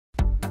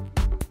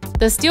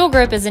The Steel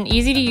Grip is an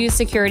easy-to-use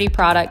security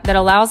product that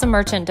allows a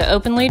merchant to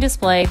openly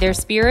display their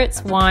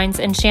spirits, wines,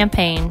 and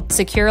champagne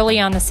securely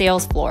on the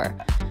sales floor.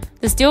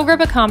 The Steel Grip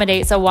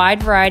accommodates a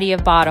wide variety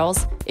of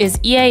bottles, is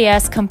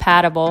EAS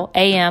compatible,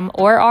 AM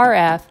or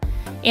RF,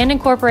 and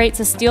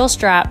incorporates a steel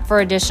strap for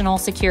additional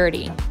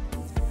security.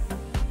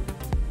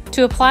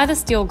 To apply the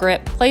Steel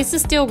Grip, place the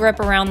Steel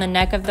Grip around the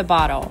neck of the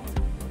bottle.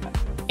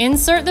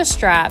 Insert the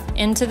strap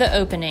into the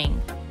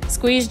opening.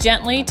 Squeeze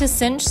gently to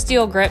cinch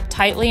Steel Grip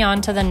tightly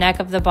onto the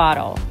neck of the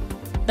bottle.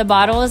 The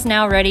bottle is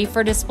now ready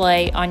for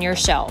display on your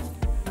shelf.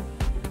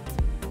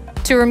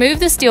 To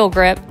remove the Steel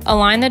Grip,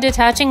 align the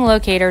detaching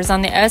locators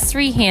on the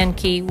S3 hand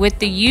key with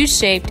the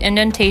U-shaped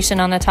indentation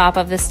on the top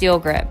of the Steel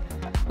Grip.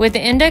 With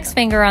the index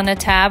finger on the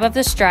tab of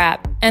the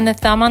strap and the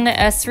thumb on the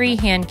S3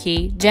 hand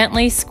key,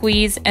 gently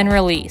squeeze and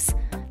release.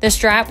 The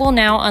strap will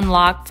now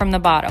unlock from the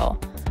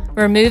bottle.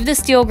 Remove the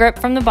Steel Grip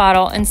from the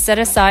bottle and set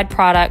aside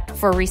product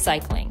for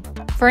recycling.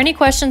 For any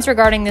questions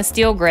regarding the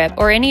Steel Grip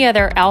or any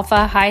other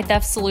Alpha High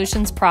Theft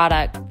Solutions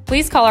product,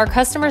 please call our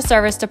customer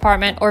service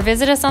department or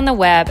visit us on the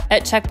web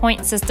at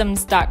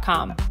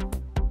checkpointsystems.com.